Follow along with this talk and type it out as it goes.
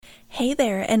Hey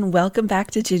there, and welcome back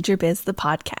to Ginger Biz, the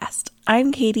podcast.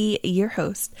 I'm Katie, your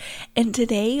host, and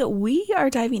today we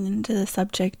are diving into the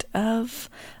subject of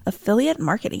affiliate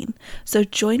marketing. So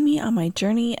join me on my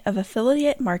journey of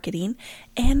affiliate marketing,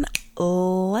 and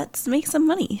let's make some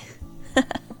money.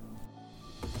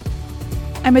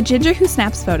 I'm a ginger who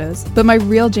snaps photos, but my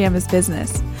real jam is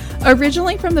business.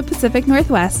 Originally from the Pacific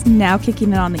Northwest, now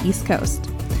kicking it on the East Coast.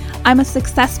 I'm a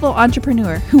successful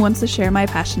entrepreneur who wants to share my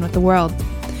passion with the world.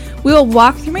 We will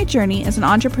walk through my journey as an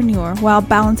entrepreneur while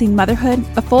balancing motherhood,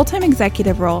 a full-time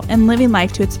executive role, and living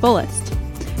life to its fullest.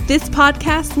 This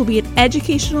podcast will be an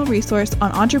educational resource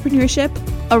on entrepreneurship,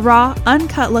 a raw,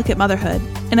 uncut look at motherhood,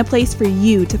 and a place for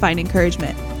you to find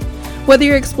encouragement. Whether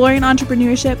you're exploring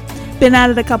entrepreneurship, been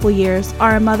at it a couple years,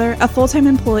 are a mother, a full-time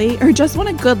employee, or just want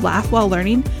a good laugh while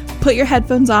learning, put your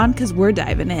headphones on because we're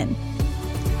diving in.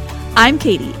 I'm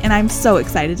Katie, and I'm so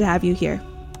excited to have you here.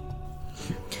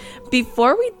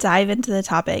 Before we dive into the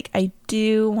topic, I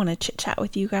do want to chit chat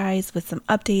with you guys with some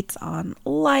updates on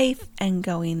life and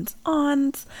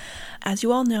goings-ons. As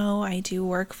you all know, I do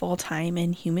work full-time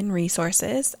in human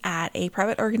resources at a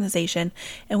private organization,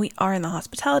 and we are in the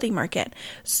hospitality market.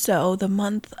 So the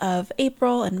month of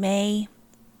April and May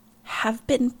have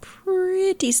been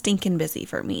pretty stinking busy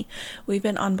for me. We've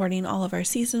been onboarding all of our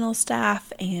seasonal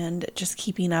staff and just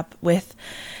keeping up with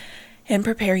and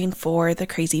preparing for the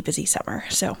crazy busy summer.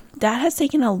 So that has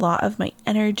taken a lot of my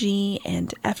energy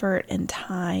and effort and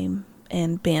time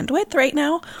and bandwidth right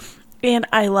now. And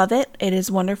I love it. It is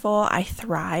wonderful. I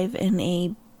thrive in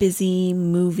a busy,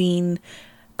 moving,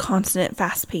 constant,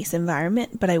 fast-paced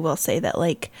environment. But I will say that,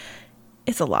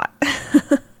 it's a lot.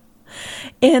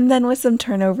 And then with some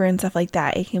turnover and stuff like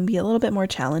that, it can be a little bit more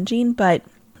challenging. But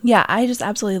yeah, I just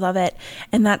absolutely love it.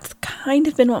 And that's kind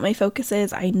of been what my focus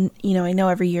is. I know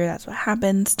every year that's what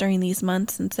happens during these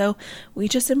months. And so we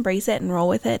just embrace it and roll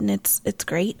with it. And it's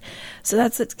great. So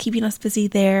that's what's keeping us busy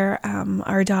there.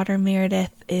 Our daughter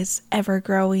Meredith is ever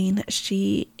growing.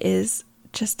 She is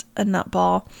just a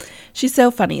nutball. She's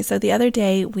so funny. So the other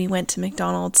day we went to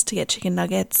McDonald's to get chicken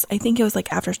nuggets. I think it was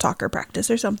after soccer practice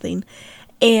or something.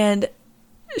 And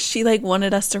she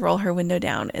wanted us to roll her window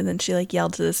down, and then she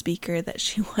yelled to the speaker that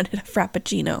she wanted a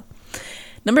frappuccino.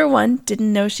 Number one,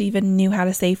 didn't know she even knew how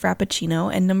to say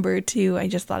frappuccino, and number two, I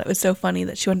just thought it was so funny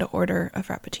that she wanted to order a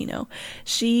frappuccino.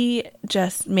 She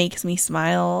just makes me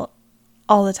smile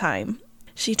all the time.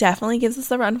 She definitely gives us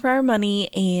a run for our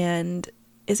money and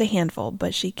is a handful,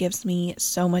 but she gives me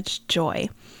so much joy.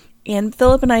 And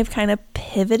Philip and I have kind of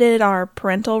pivoted our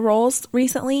parental roles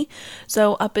recently.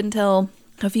 So up until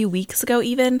a few weeks ago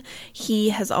even, he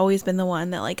has always been the one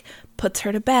that puts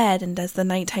her to bed and does the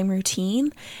nighttime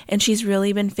routine, and she's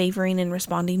really been favoring and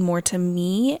responding more to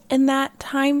me in that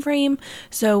time frame.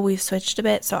 So we've switched a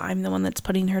bit, so I'm the one that's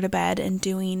putting her to bed and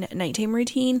doing nighttime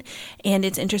routine. And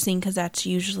it's interesting because that's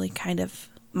usually kind of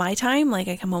my time.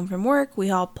 I come home from work,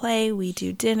 we all play, we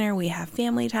do dinner, we have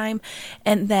family time,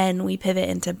 and then we pivot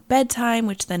into bedtime,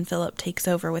 which then Philip takes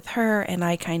over with her, and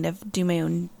I kind of do my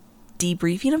own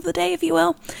debriefing of the day, if you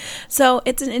will. So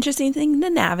it's an interesting thing to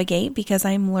navigate because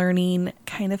I'm learning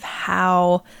kind of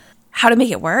how to make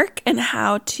it work and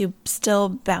how to still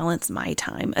balance my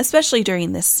time, especially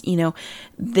during this,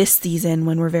 this season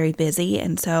when we're very busy.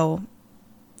 And so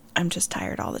I'm just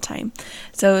tired all the time.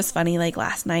 So it was funny,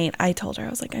 last night I told her, I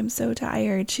was I'm so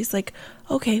tired. She's like,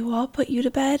 okay, well, I'll put you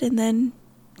to bed and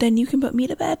then you can put me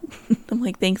to bed. I'm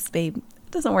like, thanks, babe.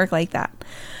 It doesn't work like that.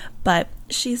 But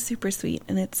she's super sweet,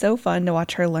 and it's so fun to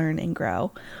watch her learn and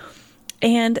grow.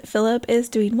 And Philip is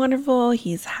doing wonderful.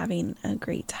 He's having a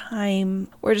great time.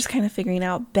 We're just kind of figuring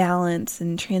out balance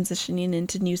and transitioning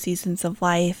into new seasons of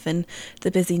life and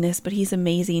the busyness, but he's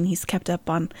amazing. He's kept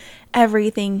up on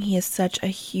everything. He is such a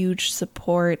huge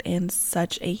support and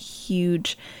such a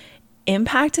huge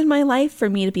impact in my life for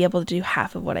me to be able to do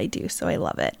half of what I do. So I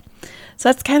love it. So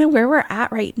that's kind of where we're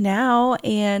at right now,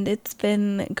 and it's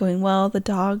been going well. The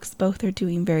dogs both are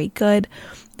doing very good.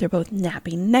 They're both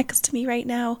napping next to me right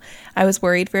now. I was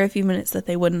worried for a few minutes that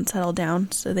they wouldn't settle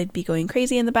down, so they'd be going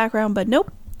crazy in the background, but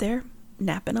nope, they're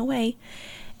napping away.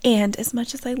 And as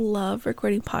much as I love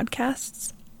recording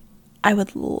podcasts, I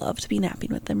would love to be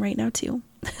napping with them right now too.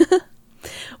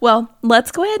 Well,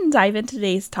 let's go ahead and dive into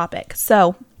today's topic.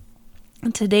 So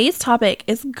today's topic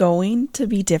is going to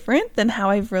be different than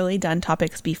how I've really done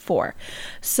topics before.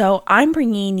 So I'm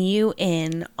bringing you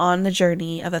in on the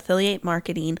journey of affiliate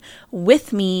marketing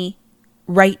with me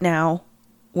right now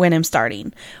when I'm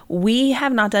starting. We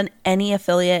have not done any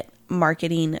affiliate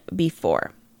marketing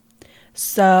before.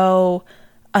 So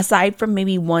aside from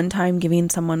maybe one time giving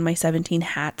someone my 17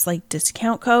 hats like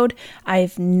discount code,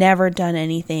 I've never done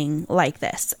anything like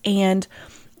this. And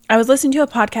I was listening to a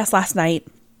podcast last night.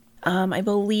 I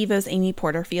believe it was Amy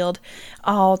Porterfield.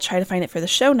 I'll try to find it for the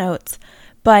show notes,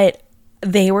 but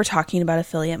they were talking about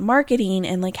affiliate marketing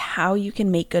and like how you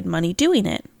can make good money doing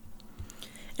it.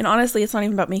 And honestly, it's not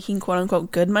even about making quote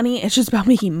unquote good money. It's just about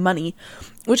making money,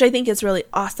 which I think is really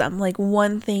awesome. Like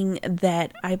one thing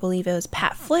that I believe it was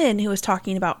Pat Flynn who was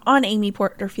talking about on Amy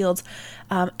Porterfield's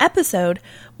episode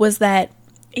was that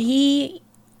he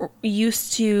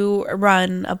used to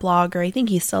run a blog, or I think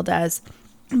he still does,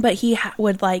 but he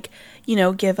would like,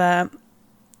 give a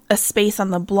space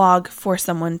on the blog for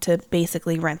someone to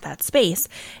basically rent that space,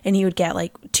 and he would get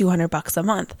like $200 a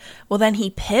month. Well, then he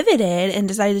pivoted and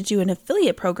decided to do an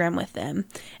affiliate program with them,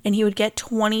 and he would get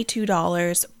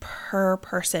 $22 per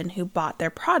person who bought their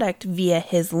product via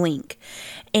his link.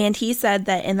 And he said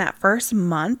that in that first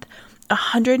month,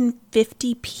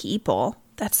 150 people,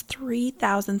 that's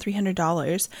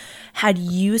 $3,300, had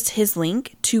used his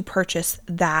link to purchase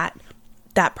that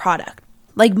product.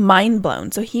 Like mind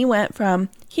blown. So he went from,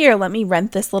 here, let me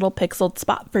rent this little pixeled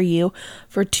spot for you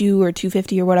for $200 or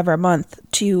 $250 or whatever a month,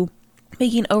 to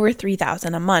making over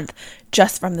 $3,000 a month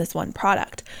just from this one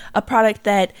product. A product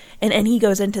that, and he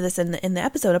goes into this in the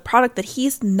episode, a product that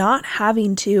he's not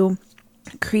having to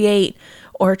create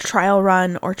or trial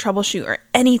run or troubleshoot or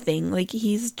anything. Like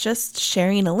he's just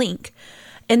sharing a link.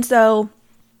 And so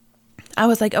I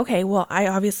was like, okay, well, I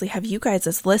obviously have you guys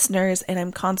as listeners, and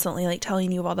I'm constantly like telling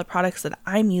you of all the products that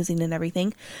I'm using and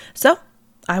everything. So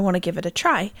I want to give it a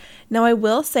try. Now, I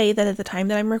will say that at the time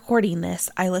that I'm recording this,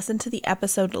 I listened to the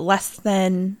episode less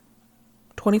than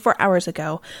 24 hours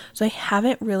ago. So I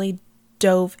haven't really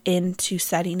dove into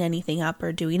setting anything up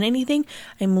or doing anything.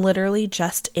 I'm literally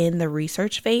just in the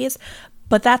research phase.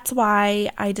 But that's why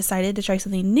I decided to try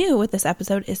something new with this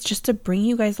episode, is just to bring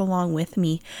you guys along with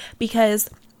me, because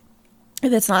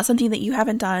if it's not something that you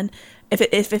haven't done, if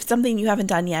it's something you haven't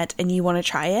done yet and you want to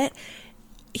try it,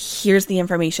 here's the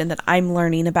information that I'm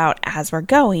learning about as we're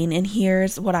going, and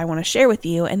here's what I want to share with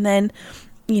you. And then,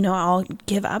 I'll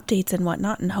give updates and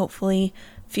whatnot, and hopefully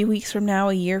a few weeks from now,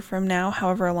 a year from now,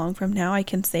 however long from now, I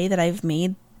can say that I've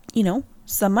made,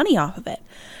 some money off of it.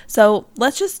 So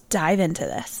let's just dive into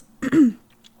this.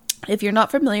 If you're not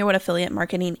familiar what affiliate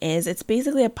marketing is, it's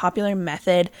basically a popular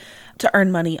method to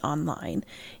earn money online.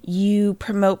 You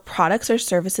promote products or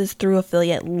services through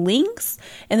affiliate links,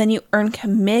 and then you earn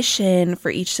commission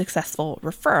for each successful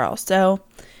referral. So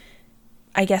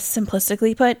I guess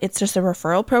simplistically put, it's just a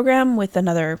referral program with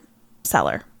another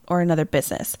seller or another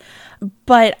business.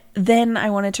 But then I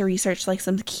wanted to research like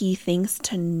some key things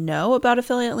to know about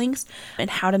affiliate links and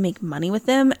how to make money with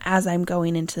them as I'm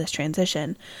going into this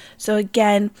transition. So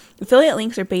again, affiliate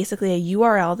links are basically a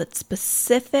URL that's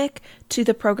specific to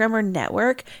the program or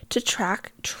network to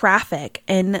track traffic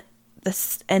and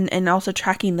also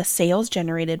tracking the sales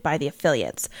generated by the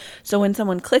affiliates. So when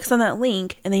someone clicks on that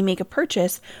link and they make a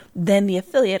purchase, then the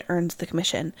affiliate earns the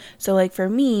commission. So like for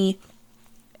me,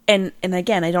 and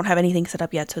again, I don't have anything set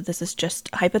up yet, so this is just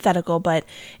hypothetical, but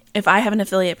if I have an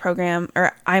affiliate program,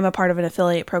 or I'm a part of an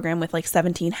affiliate program with like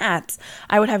 17 hats,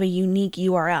 I would have a unique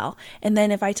URL. And then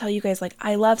if I tell you guys like,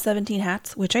 I love 17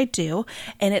 hats, which I do,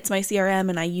 and it's my CRM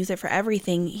and I use it for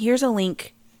everything, here's a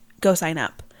link, go sign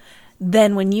up.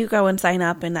 Then when you go and sign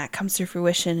up and that comes to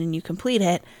fruition and you complete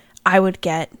it, I would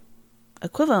get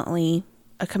equivalently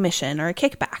a commission or a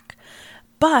kickback.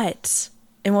 But,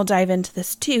 and we'll dive into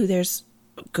this too, there's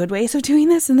good ways of doing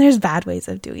this and there's bad ways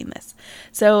of doing this.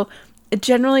 So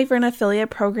generally for an affiliate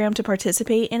program to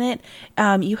participate in it,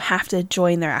 you have to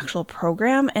join their actual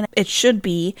program, and it should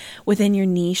be within your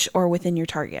niche or within your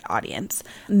target audience.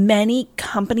 Many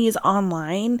companies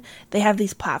online, they have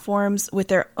these platforms with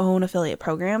their own affiliate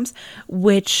programs,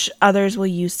 which others will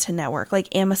use to network,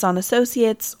 like Amazon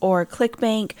Associates or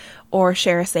ClickBank or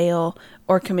ShareASale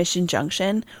or Commission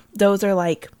Junction. Those are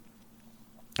like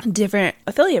different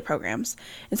affiliate programs.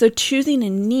 And so choosing a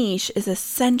niche is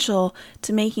essential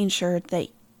to making sure that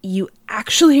you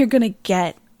actually are going to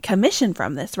get commission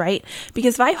from this, right?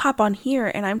 Because if I hop on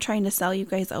here and I'm trying to sell you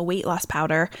guys a weight loss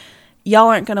powder, y'all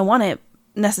aren't going to want it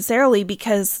necessarily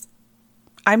because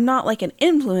I'm not like an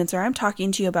influencer. I'm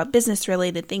talking to you about business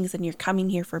related things and you're coming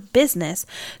here for business.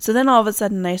 So then all of a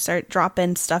sudden I start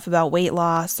dropping stuff about weight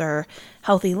loss or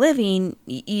healthy living.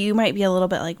 You might be a little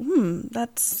bit like,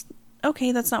 that's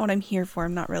not what I'm here for.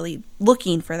 I'm not really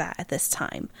looking for that at this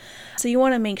time. So you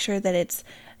want to make sure that it's,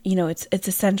 it's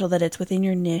essential that it's within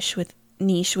your niche,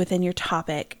 niche within your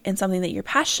topic and something that you're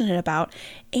passionate about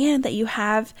and that you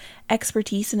have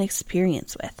expertise and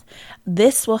experience with.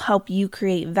 This will help you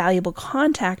create valuable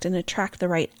contact and attract the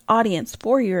right audience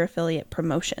for your affiliate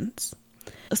promotions.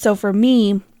 So for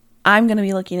me, I'm going to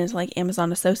be looking into like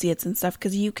Amazon Associates and stuff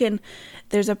because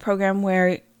there's a program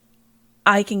where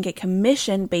I can get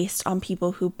commission based on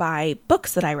people who buy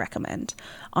books that I recommend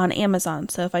on Amazon.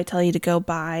 So if I tell you to go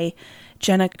buy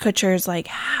Jenna Kutcher's like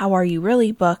How Are You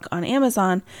Really book on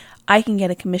Amazon, I can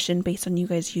get a commission based on you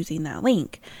guys using that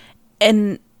link.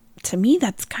 And to me,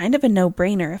 that's kind of a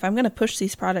no-brainer. If I'm going to push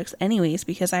these products anyways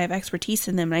because I have expertise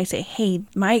in them and I say, hey,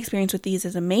 my experience with these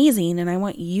is amazing and I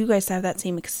want you guys to have that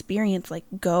same experience, like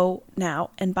go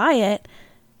now and buy it,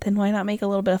 then why not make a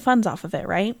little bit of funds off of it,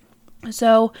 right?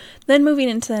 So then moving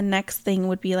into the next thing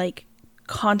would be like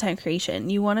content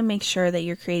creation. You want to make sure that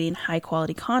you're creating high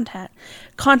quality content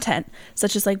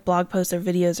such as like blog posts or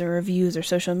videos or reviews or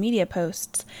social media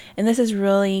posts. And this is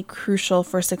really crucial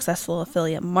for successful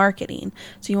affiliate marketing.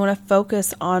 So you want to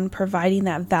focus on providing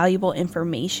that valuable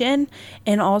information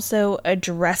and also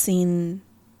addressing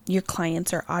your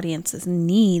clients or audience's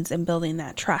needs and building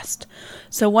that trust.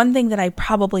 So one thing that I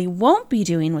probably won't be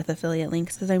doing with affiliate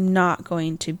links is I'm not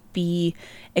going to be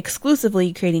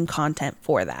exclusively creating content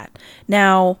for that.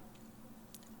 Now,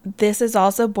 this is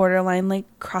also borderline like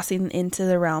crossing into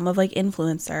the realm of like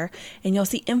influencer, and you'll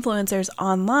see influencers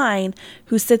online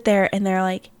who sit there and they're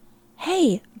like,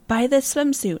 hey, buy this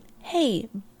swimsuit. Hey,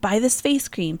 buy this face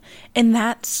cream. And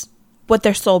that's what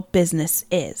their sole business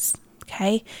is.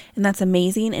 Okay. And that's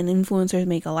amazing. And influencers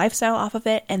make a lifestyle off of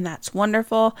it. And that's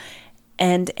wonderful.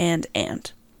 And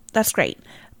that's great.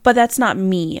 But that's not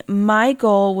me. My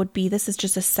goal would be, this is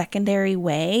just a secondary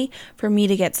way for me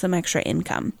to get some extra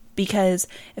income. Because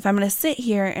if I'm going to sit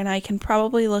here and I can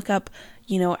probably look up,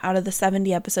 out of the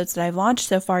 70 episodes that I've launched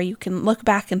so far, you can look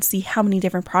back and see how many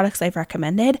different products I've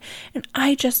recommended. And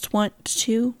I just want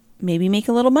to maybe make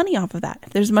a little money off of that.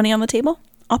 If there's money on the table,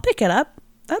 I'll pick it up.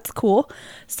 That's cool.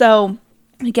 So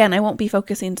again, I won't be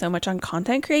focusing so much on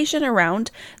content creation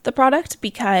around the product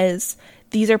because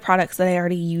these are products that I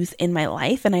already use in my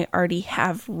life and I already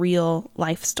have real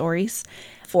life stories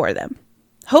for them.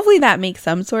 Hopefully that makes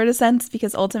some sort of sense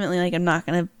because ultimately, like,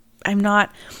 I'm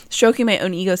not stroking my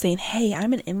own ego saying, hey,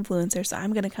 I'm an influencer, so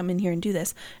I'm going to come in here and do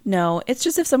this. No, it's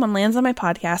just if someone lands on my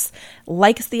podcast,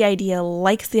 likes the idea,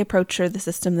 likes the approach or the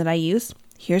system that I use,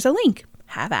 here's a link.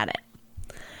 Have at it.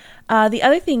 The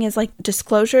other thing is like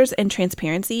disclosures and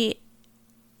transparency.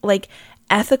 Like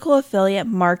ethical affiliate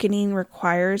marketing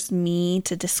requires me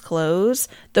to disclose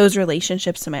those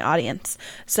relationships to my audience.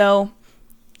 So,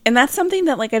 and that's something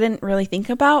that like I didn't really think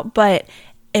about, but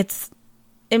it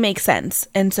makes sense.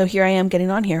 And so here I am getting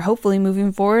on here. Hopefully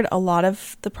moving forward, a lot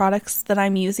of the products that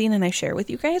I'm using and I share with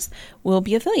you guys will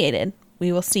be affiliated.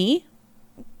 We will see.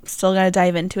 Still got to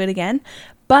dive into it again,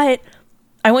 but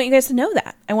I want you guys to know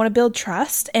that. I want to build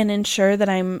trust and ensure that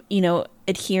I'm,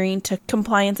 adhering to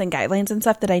compliance and guidelines and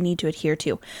stuff that I need to adhere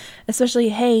to. Especially,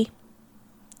 hey,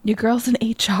 your girl's in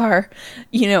HR,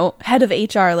 head of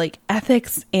HR, like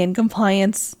ethics and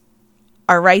compliance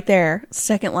are right there,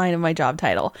 second line of my job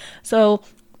title. So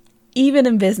even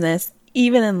in business,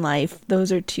 even in life,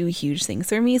 those are two huge things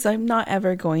for me. So I'm not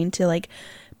ever going to like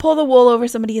pull the wool over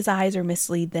somebody's eyes or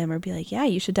mislead them or be like, yeah,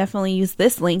 you should definitely use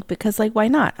this link because like, why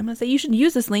not? I'm going to say you should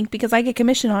use this link because I get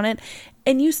commission on it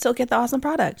and you still get the awesome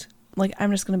product. Like,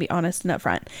 I'm just going to be honest and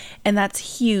upfront. And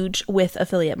that's huge with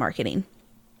affiliate marketing.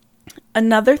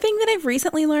 Another thing that I've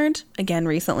recently learned, again,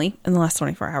 recently in the last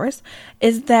 24 hours,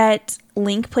 is that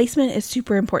link placement is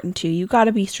super important too. You got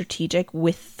to be strategic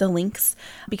with the links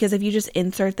because if you just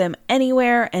insert them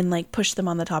anywhere and like push them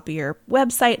on the top of your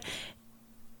website,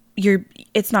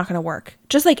 it's not going to work.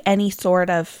 Just like any sort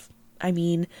of,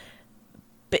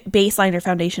 baseline or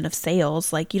foundation of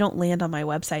sales, like you don't land on my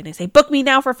website and say, book me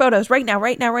now for photos right now.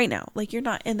 Like you're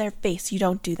not in their face. You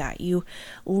don't do that. You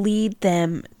lead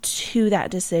them to that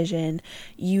decision.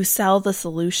 You sell the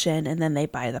solution and then they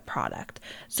buy the product.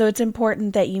 So it's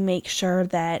important that you make sure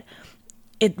that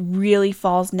it really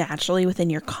falls naturally within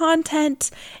your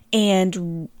content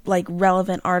and like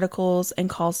relevant articles and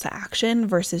calls to action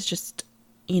versus just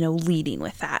leading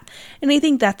with that. And I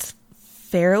think that's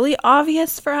fairly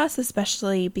obvious for us,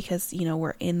 especially because,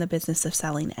 we're in the business of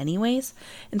selling anyways.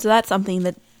 And so that's something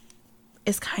that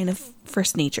is kind of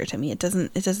first nature to me. It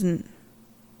doesn't,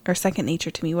 or second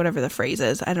nature to me, whatever the phrase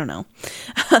is. I don't know,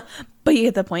 but you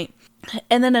get the point.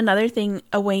 And then another thing,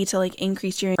 a way to like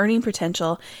increase your earning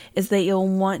potential is that you'll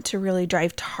want to really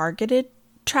drive targeted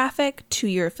traffic to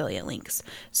your affiliate links.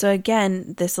 So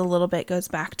again, this a little bit goes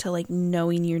back to like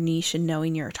knowing your niche and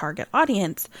knowing your target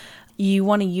audience. You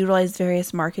want to utilize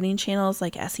various marketing channels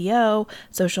like SEO,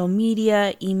 social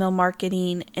media, email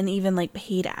marketing, and even like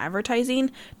paid advertising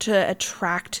to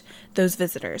attract those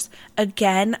visitors.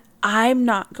 Again, I'm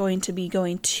not going to be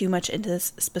going too much into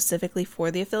this specifically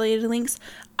for the affiliated links.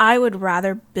 I would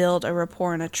rather build a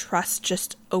rapport and a trust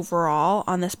just overall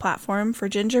on this platform for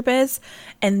GingerBiz,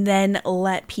 and then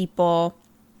let people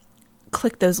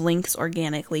click those links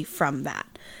organically from that.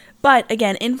 But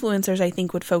again, influencers I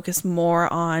think would focus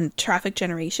more on traffic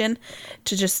generation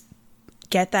to just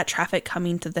get that traffic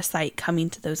coming to the site,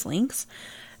 coming to those links.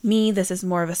 Me, this is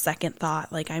more of a second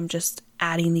thought. Like, I'm just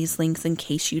adding these links in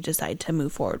case you decide to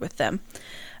move forward with them.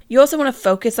 You also want to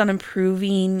focus on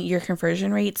improving your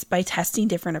conversion rates by testing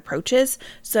different approaches.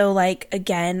 So like,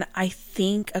 again, I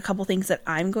think a couple things that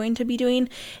I'm going to be doing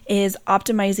is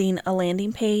optimizing a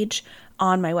landing page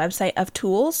on my website of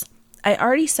tools. I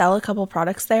already sell a couple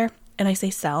products there, and I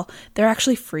say sell, they're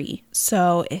actually free.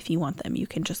 So if you want them, you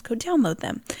can just go download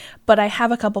them. But I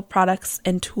have a couple products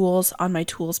and tools on my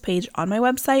tools page on my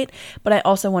website, but I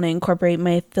also want to incorporate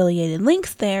my affiliated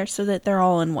links there so that they're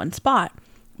all in one spot.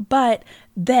 But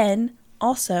then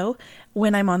also,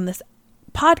 when I'm on this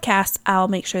podcast, I'll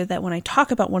make sure that when I talk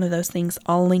about one of those things,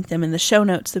 I'll link them in the show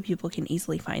notes so people can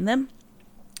easily find them.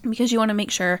 Because you want to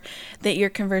make sure that your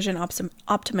conversion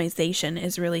optimization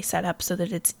is really set up so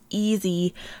that it's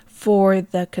easy for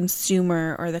the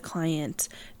consumer or the client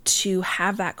to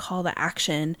have that call to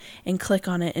action and click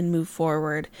on it and move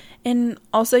forward. And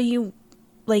also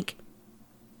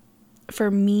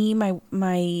for me, my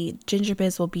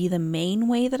GingerBiz will be the main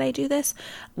way that I do this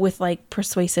with like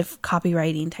persuasive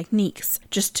copywriting techniques,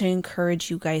 just to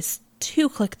encourage you guys to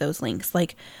click those links.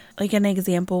 Like an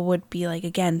example would be like,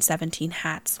 again, 17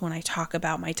 Hats. When I talk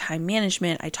about my time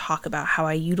management, I talk about how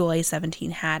I utilize 17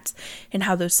 Hats and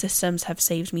how those systems have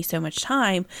saved me so much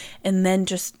time, and then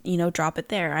just, drop it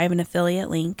there. I have an affiliate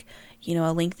link,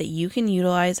 a link that you can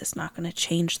utilize. It's not going to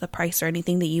change the price or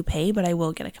anything that you pay, but I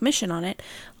will get a commission on it.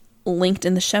 Linked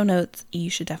in the show notes. You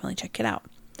should definitely check it out.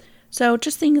 So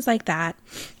just things like that.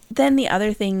 Then the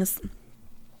other things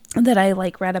that I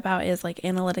read about is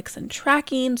analytics and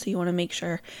tracking. So you want to make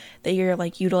sure that you're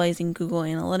utilizing Google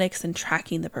Analytics and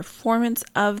tracking the performance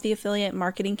of the affiliate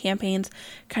marketing campaigns,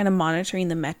 kind of monitoring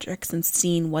the metrics and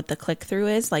seeing what the click-through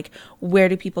is, where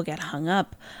do people get hung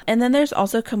up. And then there's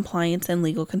also compliance and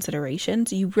legal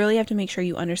considerations. You really have to make sure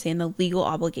you understand the legal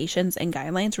obligations and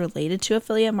guidelines related to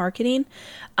affiliate marketing,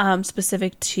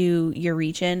 specific to your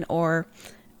region. Or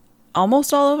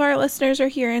almost all of our listeners are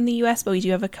here in the US, but we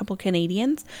do have a couple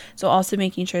Canadians. So also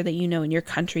making sure that you know in your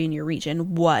country, in your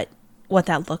region, what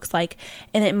that looks like.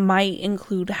 And it might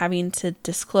include having to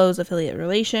disclose affiliate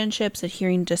relationships,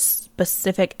 adhering to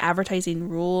specific advertising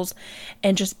rules,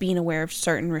 and just being aware of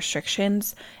certain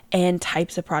restrictions and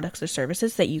types of products or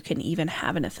services that you can even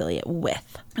have an affiliate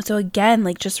with. So again,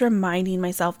 just reminding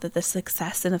myself that the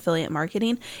success in affiliate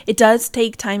marketing, it does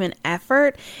take time and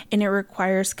effort, and it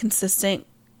requires consistent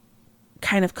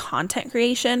kind of content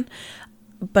creation.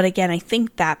 But again, I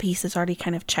think that piece is already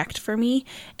kind of checked for me.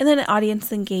 And then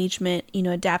audience engagement,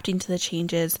 adapting to the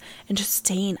changes and just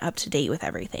staying up to date with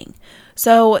everything.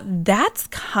 So that's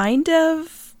kind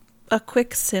of a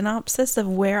quick synopsis of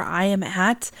where I am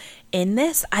at in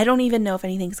this. I don't even know if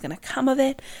anything's going to come of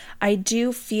it. I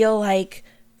do feel like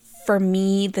for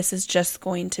me, this is just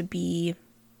going to be,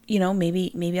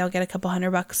 maybe I'll get a couple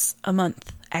 $100 a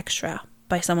month extra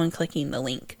by someone clicking the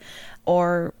link.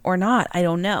 Or not, I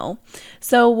don't know.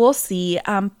 So we'll see.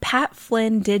 Pat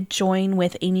Flynn did join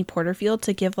with Amy Porterfield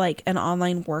to give an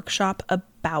online workshop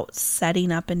about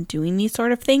setting up and doing these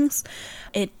sort of things.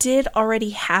 It did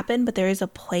already happen, but there is a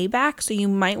playback. So you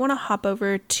might want to hop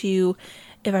over to,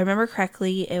 if I remember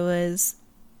correctly, it was,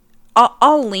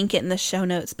 I'll link it in the show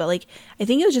notes, but I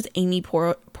think it was just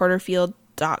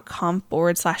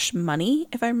amyporterfield.com/money,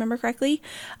 if I remember correctly.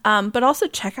 But also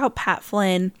check out Pat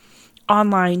Flynn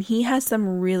online. He has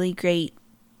some really great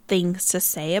things to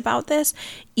say about this,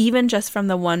 even just from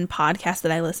the one podcast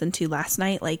that I listened to last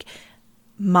night,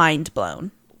 mind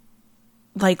blown.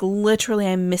 Literally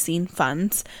I'm missing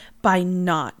funds by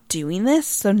not doing this,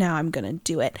 so now I'm gonna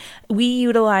do it. We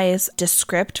utilize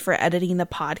Descript for editing the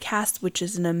podcast, which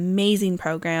is an amazing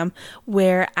program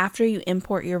where after you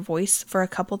import your voice for a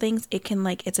couple things, it can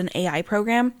it's an AI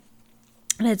program.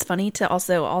 And it's funny to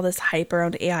also all this hype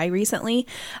around AI recently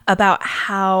about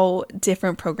how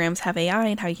different programs have AI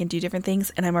and how you can do different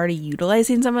things. And I'm already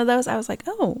utilizing some of those. I was like,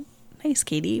 oh, nice,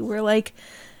 Katie. We're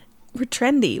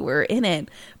trendy. We're in it.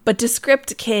 But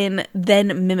Descript can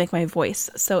then mimic my voice.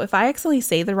 So if I accidentally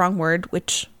say the wrong word,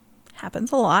 which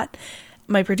happens a lot,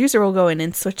 my producer will go in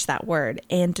and switch that word,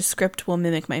 and Descript will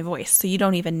mimic my voice. So you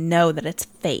don't even know that it's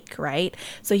fake, right?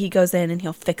 So he goes in and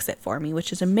he'll fix it for me,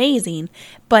 which is amazing.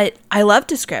 But I love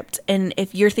Descript. And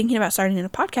if you're thinking about starting a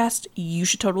podcast, you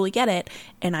should totally get it.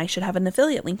 And I should have an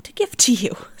affiliate link to give to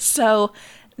you. So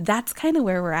that's kind of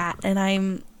where we're at. And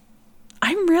I'm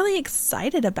really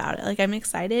excited about it. Like, I'm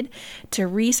excited to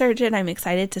research it. I'm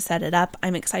excited to set it up.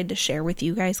 I'm excited to share with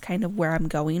you guys kind of where I'm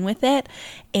going with it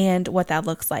and what that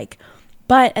looks like.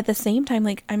 But at the same time,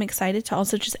 like, I'm excited to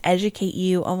also just educate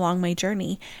you along my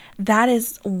journey. That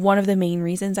is one of the main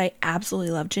reasons I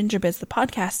absolutely love GingerBiz, the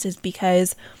podcast, is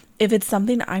because if it's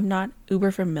something I'm not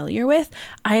uber familiar with,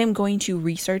 I am going to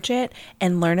research it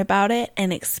and learn about it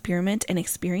and experiment and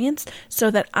experience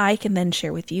so that I can then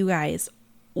share with you guys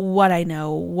what I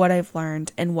know, what I've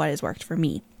learned, and what has worked for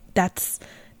me. That's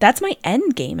my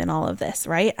end game in all of this,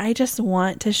 right? I just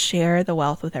want to share the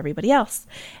wealth with everybody else.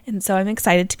 And so I'm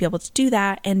excited to be able to do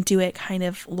that and do it kind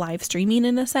of live streaming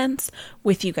in a sense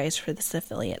with you guys for this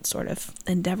affiliate sort of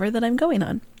endeavor that I'm going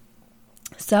on.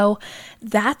 So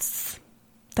that's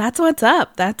what's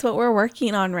up. That's what we're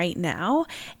working on right now.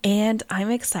 And I'm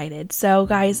excited. So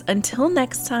guys, until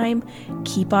next time,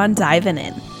 keep on diving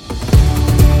in.